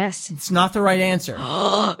 No. Yes. It's not the right answer.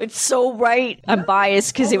 It's so right. I'm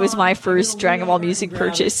biased because it was my first Dragon Ball music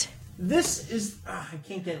purchase. This is, I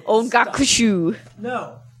can't get it. Ongakushu.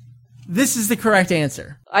 No. This is the correct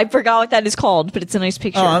answer. I forgot what that is called, but it's a nice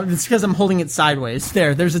picture. It's because I'm holding it sideways.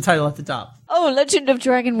 There's the title at the top. Oh, Legend of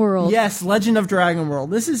Dragon World. Yes, Legend of Dragon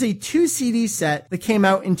World. This is a 2 CD set that came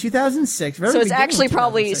out in 2006. So it's actually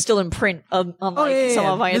probably still in print, unlike yeah, some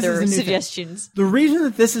yeah. of my This is other a new thing. suggestions. The reason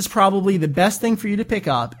that this is probably the best thing for you to pick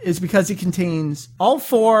up is because it contains all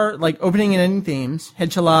 4, opening and ending themes,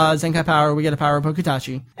 Headchala, Zenkai Power, We Get a Power,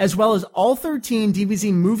 Pokutachi, as well as all 13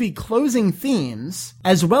 DBZ movie closing themes,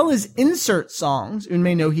 as well as insert songs,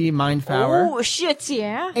 Unmei no Hi, Mind Power, Oh, shit,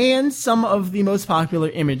 yeah. and some of the most popular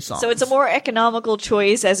image songs. So it's a more economical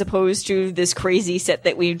choice as opposed to this crazy set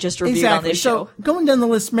that we've just reviewed on this show. So going down the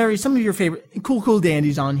list, Mary, some of your favorite cool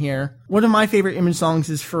dandies on here. One of my favorite Image songs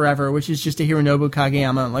is Forever, which is just a Hironobu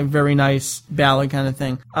Kageyama, like very nice ballad kind of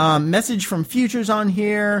thing. Message from Future's on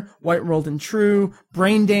here, White World and True,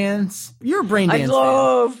 Brain Dance. You're a Brain Dance fan. I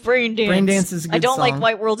love Brain Dance. Brain Dance is a good song. I don't like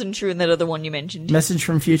White World and True and that other one you mentioned. Message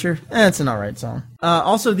from Future. It's an alright song.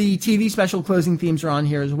 Also, the TV special closing themes are on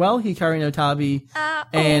here as well. Hikari no Tabi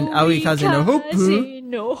and Aoikaze no Hopu.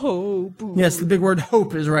 No hope. Yes, the big word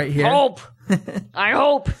hope is right here. Hope. I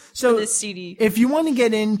hope. So, for this CD. If you want to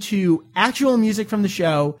get into actual music from the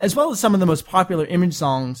show, as well as some of the most popular Image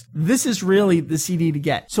songs, this is really the CD to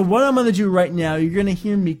get. So what I'm going to do right now, you're going to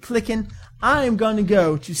hear me clicking. I am going to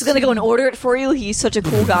go to... He's going to go and order it for you? He's such a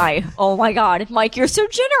cool guy. Oh my god. Mike, you're so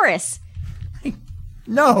generous.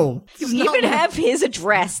 No. You even have his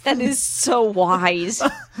address. That is so wise.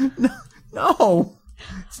 No.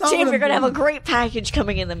 Jim, you're going to have a great package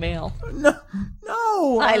coming in the mail. No.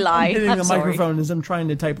 I lied. I'm hitting I'm the sorry. microphone as I'm trying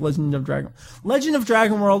to type Legend of Dragon. Legend of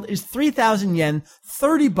Dragon World is 3,000 yen,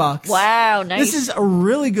 $30. Wow, nice. This is a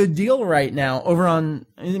really good deal right now over on,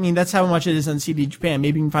 I mean, that's how much it is on CD Japan.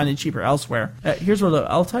 Maybe you can find it cheaper elsewhere. Here's what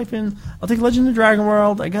I'll type in. I'll take Legend of Dragon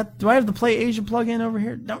World. Do I have the Play Asia plugin over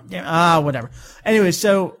here? No, whatever. Anyway,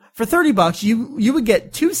 so for $30, you would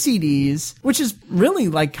get 2 CDs, which is really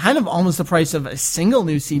like kind of almost the price of a single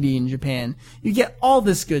new CD in Japan. You get all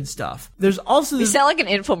this good stuff. There's also You sound like an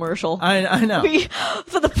infomercial. I know.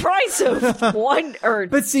 For the price of one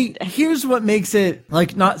But see, here's what makes it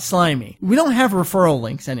like not slimy. We don't have referral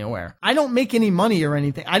links anywhere. I don't make any money or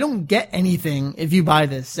anything. I don't get anything if you buy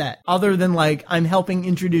this set, other than like I'm helping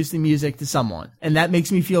introduce the music to someone, and that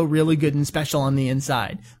makes me feel really good and special on the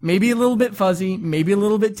inside. Maybe a little bit fuzzy, maybe a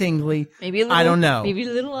little bit tingly. Maybe a little, I don't know. Maybe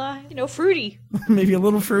a little, fruity. Maybe a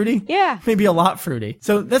little fruity? Yeah. Maybe a lot fruity.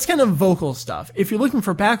 So that's kind of vocal stuff. If you're looking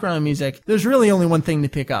for background music, there's really only one thing to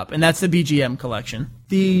pick up, and that's the BGM collection.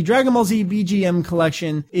 The Dragon Ball Z BGM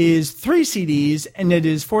collection is 3 CDs, and it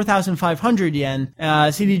is 4,500 yen.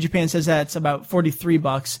 CD Japan says that's about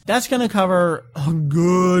 $43. That's going to cover a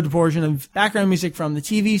good portion of background music from the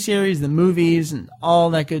TV series, the movies, and all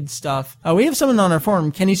that good stuff. We have someone on our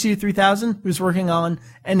forum, KennySue3000, who's working on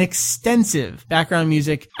an extensive background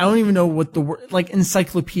music. I don't even know what the word, like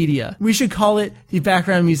encyclopedia. We should call it the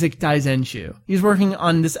background music Daizenshuu. He's working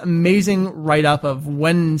on this amazing write-up of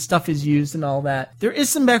when stuff is used and all that. There is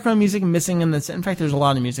some background music missing in this. In fact, there's a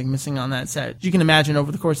lot of music missing on that set. As you can imagine,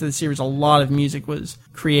 over the course of the series, a lot of music was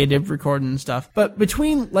created, recorded, and stuff. But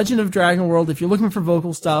between Legend of Dragon World, if you're looking for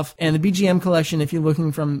vocal stuff, and the BGM collection, if you're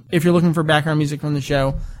looking for background music from the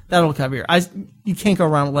show, that'll cover you. You can't go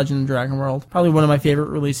around with Legend of Dragon World. Probably one of my favorite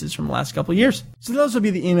releases from the last couple of years. So those will be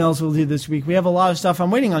the emails we'll do this week. We have a lot of stuff. I'm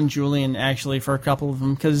waiting on Julian, actually, for a couple of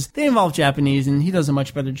them, because they involve Japanese, and he does a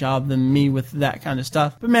much better job than me with that kind of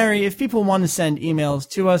stuff. But Mary, if people want to send emails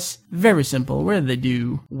to us, very simple. Where do they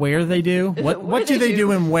do? What do they do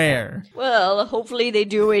and where? Well, hopefully they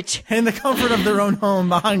do it in the comfort of their own home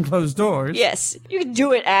behind closed doors. Yes. You can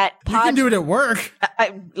do it at You can do it at work.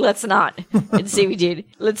 Let's not. Let's say we did.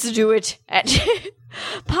 Let's do it at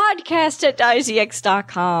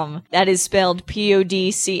podcast@daizex.com. That is spelled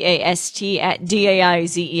PODCAST at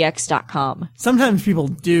DAIZEX.com. Sometimes people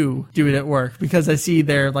do it at work because I see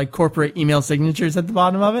their like corporate email signatures at the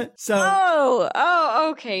bottom of it. So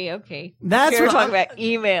okay. That's We're what talking about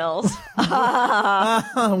emails.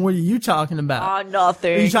 What are you talking about?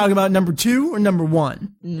 Nothing. Are you talking about number 2 or number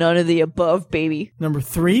 1? None of the above, baby. Number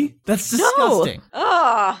 3? That's disgusting.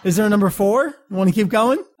 No. Is there a number 4? You want to keep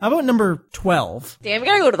going? How about number 12? Damn, we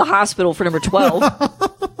gotta go to the hospital for number 12.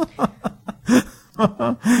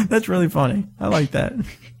 That's really funny. I like that.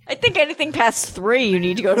 I think anything past 3, you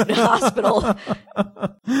need to go to the hospital.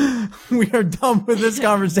 We are done with this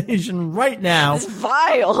conversation right now. It's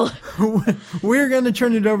vile. We're going to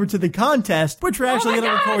turn it over to the contest, which we're actually going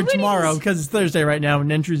to record tomorrow because it's Thursday right now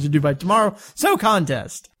and entries are due by tomorrow. So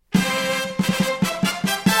contest.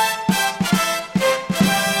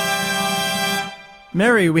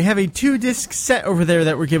 Mary, we have a 2-disc set over there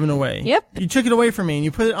that we're giving away. Yep. You took it away from me and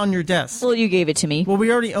you put it on your desk. Well, you gave it to me. Well,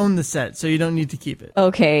 we already own the set, so you don't need to keep it.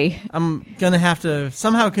 Okay. I'm gonna have to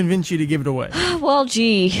somehow convince you to give it away. Well,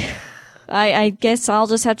 gee. I guess I'll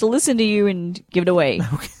just have to listen to you and give it away.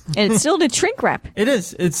 Okay. And it's still the shrink wrap. It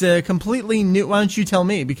is. It's a completely new... Why don't you tell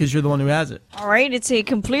me, because you're the one who has it. All right, it's a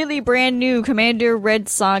completely brand new Commander Red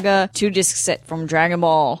Saga 2-disc set from Dragon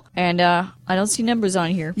Ball. And, I don't see numbers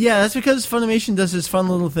on here. Yeah, that's because Funimation does this fun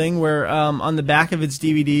little thing where, on the back of its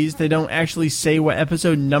DVDs, they don't actually say what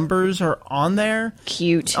episode numbers are on there.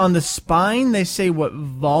 Cute. On the spine, they say what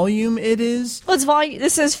volume it is. Well, it's volume...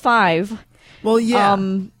 This says 5. Well, yeah.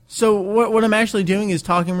 So what I'm actually doing is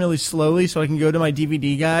talking really slowly so I can go to my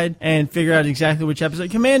DVD guide and figure out exactly which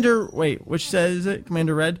episode. Which says it?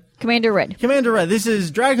 Commander Red? Commander Red. Commander Red. This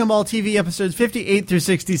is Dragon Ball TV episodes 58 through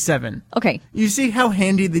 67. Okay. You see how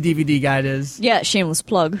handy the DVD guide is? Yeah, shameless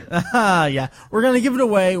plug. Yeah. We're going to give it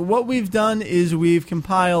away. What we've done is we've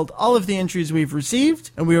compiled all of the entries we've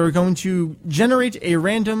received, and we are going to generate a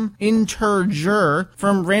random integer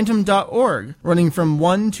from random.org, running from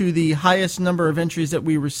 1 to the highest number of entries that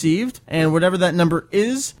we received, and whatever that number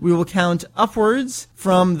is, we will count upwards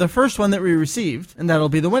from the first one that we received, and that'll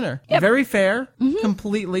be the winner. Yep. Very fair,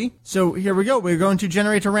 completely. So here we go. We're going to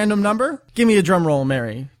generate a random number. Give me a drum roll,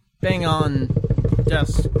 Mary. Bang on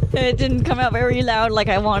desk. It didn't come out very loud like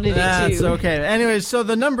I wanted it to. That's okay. Anyways, so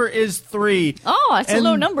the number is 3. Oh, it's a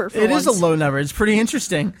low number for It once. is a low number. It's pretty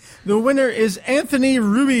interesting. The winner is Anthony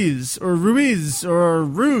Ruiz, or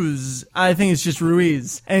Ruse. I think it's just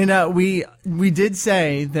Ruiz. And we did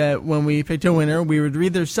say that when we picked a winner, we would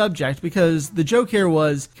read their subject, because the joke here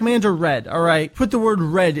was Commander Red. All right, put the word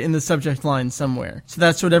red in the subject line somewhere. So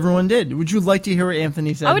that's what everyone did. Would you like to hear what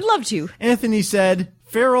Anthony said? I would love to. Anthony said,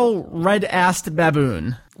 feral red-assed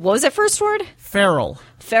baboon. What was that first word? Feral.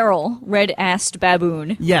 Feral, red-assed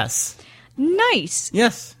baboon. Yes. Nice.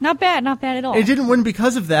 Yes. Not bad at all. It didn't win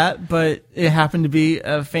because of that, but it happened to be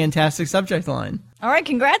a fantastic subject line. All right,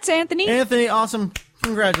 congrats, Anthony. Anthony, awesome.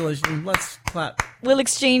 Congratulations. Let's clap. We'll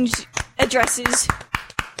exchange addresses.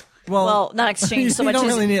 Well, not exchange so you much don't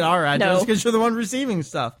as... really need our address No. because you're the one receiving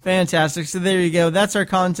stuff. Fantastic. So there you go. That's our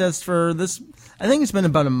contest for this. I think it's been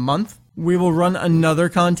about a month. We will run another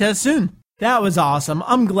contest soon. That was awesome.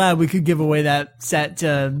 I'm glad we could give away that set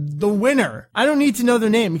to the winner. I don't need to know their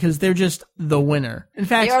name because they're just the winner. In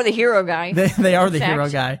fact, They are the hero guy. They are the Fact. hero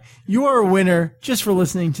guy. You are a winner just for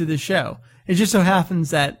listening to the show. It just so happens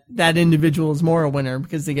that that individual is more a winner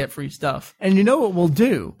because they get free stuff. And you know what we'll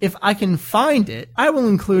do? If I can find it, I will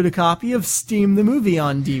include a copy of Steam the Movie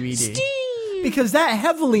on DVD. Steam! Because that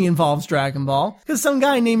heavily involves Dragon Ball. Because some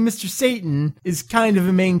guy named Mr. Satan is kind of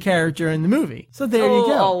a main character in the movie. So there you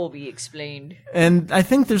go. All will be explained. And I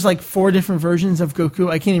think there's like 4 different versions of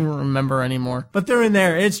Goku. I can't even remember anymore. But they're in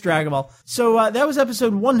there. It's Dragon Ball. So that was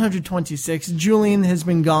episode 126. Julian has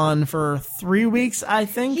been gone for 3 weeks, I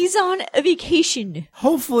think. He's on a vacation.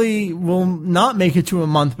 Hopefully we'll not make it to a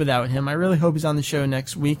month without him. I really hope he's on the show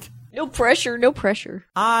next week. No pressure, no pressure.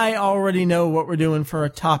 I already know what we're doing for a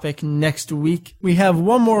topic next week. We have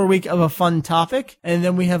one more week of a fun topic, and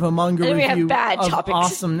then we have a manga And we review have bad of topics.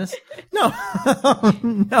 awesomeness. No,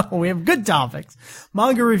 no, we have good topics.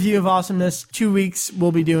 Manga review of awesomeness. 2 weeks,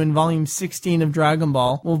 we'll be doing volume 16 of Dragon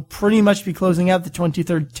Ball. We'll pretty much be closing out the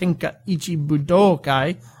 23rd Tenkaichi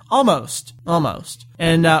Budokai. Almost.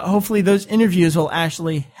 And hopefully those interviews will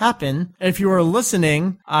actually happen. If you are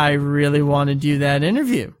listening, I really want to do that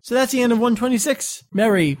interview. So that's the end of 126.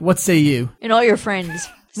 Mary, what say you? And all your friends.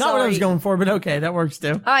 Not what I was Sorry. going for, but okay, that works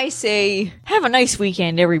too. I say, have a nice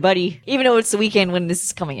weekend, everybody. Even though it's the weekend when this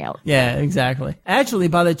is coming out. Yeah, exactly. Actually,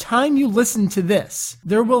 by the time you listen to this,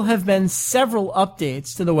 there will have been several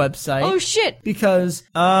updates to the website. Oh, shit. Because,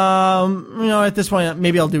 at this point,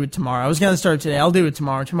 maybe I'll do it tomorrow. I was going to start today. I'll do it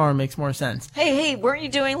tomorrow. Tomorrow makes more sense. Hey, weren't you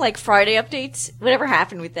doing, like, Friday updates? Whatever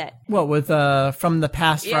happened with that? What, with, from the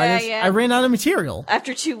past Yeah, Fridays? yeah. I ran out of material.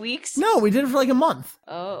 After 2 weeks? No, we did it for like a month.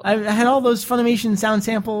 Oh. I had all those Funimation sound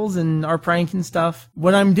samples and our prank and stuff.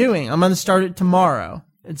 What I'm doing, I'm going to start it tomorrow.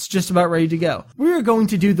 It's just about ready to go. We are going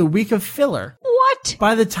to do the week of filler. What?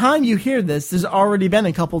 By the time you hear this, there's already been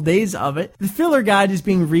a couple days of it. The filler guide is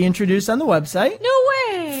being reintroduced on the website.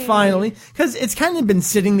 No way. Finally. Because it's kind of been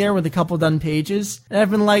sitting there with a couple done pages. And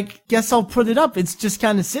I've been like, guess I'll put it up. It's just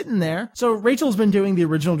kind of sitting there. So Rachel's been doing the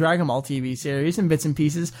original Dragon Ball TV series in bits and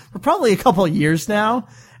pieces for probably a couple of years now.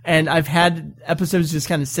 And I've had episodes just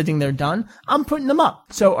kind of sitting there done. I'm putting them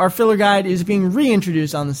up. So our filler guide is being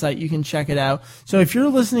reintroduced on the site. You can check it out. So if you're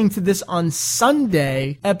listening to this on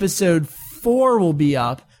Sunday, episode 4 will be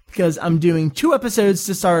up because I'm doing 2 episodes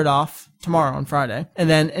to start off tomorrow on Friday and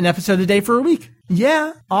then an episode a day for a week.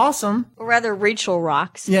 Yeah, awesome. Or rather, Rachel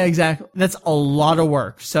rocks. Yeah, exactly. That's a lot of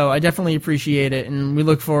work. So I definitely appreciate it. And we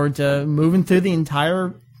look forward to moving through the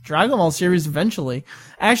entire Dragon Ball series eventually.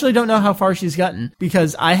 I actually don't know how far she's gotten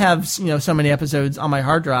because I have, so many episodes on my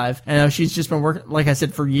hard drive and I know she's just been working, like I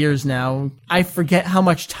said, for years now. I forget how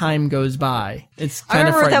much time goes by. It's I kind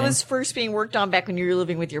of remember frightening. that was first being worked on back when you were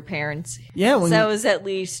living with your parents. Yeah. So that was at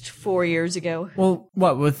least 4 years ago. Well,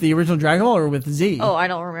 what, with the original Dragon Ball or with Z? Oh, I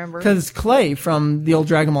don't remember. Because Clay from the old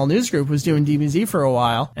Dragon Ball News Group was doing DBZ for a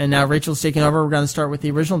while, and now Rachel's taking over. We're going to start with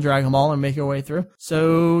the original Dragon Ball and make our way through.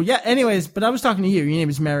 So, yeah, anyways, but I was talking to you. Your name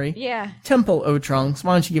is Mary. Mary. Yeah. Temple O Trunks.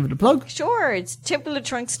 Why don't you give it a plug? Sure, it's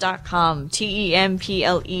templeotrunks.com.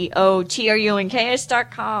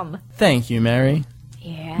 TEMPLEOTRUNKS.com. Thank you, Mary.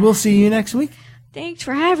 Yeah. We'll see you next week. Thanks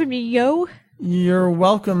for having me, yo. You're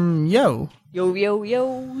welcome, yo. Yo, yo,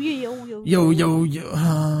 yo, yo, yo. Yo, yo,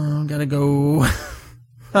 yo. Gotta go.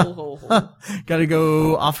 Gotta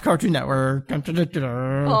go off Cartoon Network. Aww.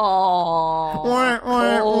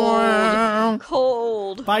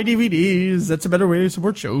 Cold. Buy DVDs. That's a better way to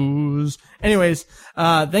support shows. Anyways,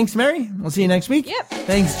 thanks, Mary. We'll see you next week. Yep.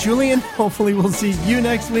 Thanks, Julian. Hopefully we'll see you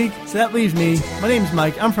next week. So that leaves me. My name's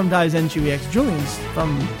Mike. I'm from Daizenshuu EX. Julian's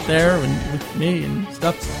from there and with me and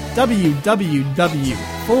stuff. www.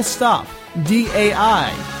 Full stop.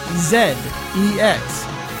 DAIZEX.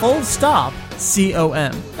 Full stop.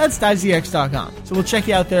 COM. That's DaizyX.com. So we'll check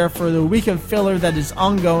you out there for the week of filler that is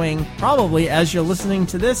ongoing, probably as you're listening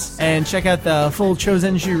to this. And check out the full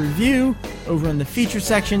Daizenshuu review over in the feature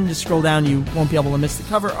section. Just scroll down, you won't be able to miss the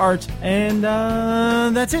cover art. And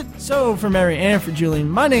that's it. So for Mary and for Julian,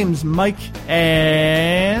 my name's Mike,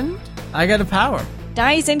 and I got a power.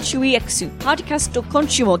 Daizenshuu EX ポッドキャスト今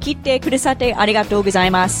週も聞いてくださってありがとうござ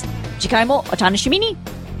います。次回もお楽しみに。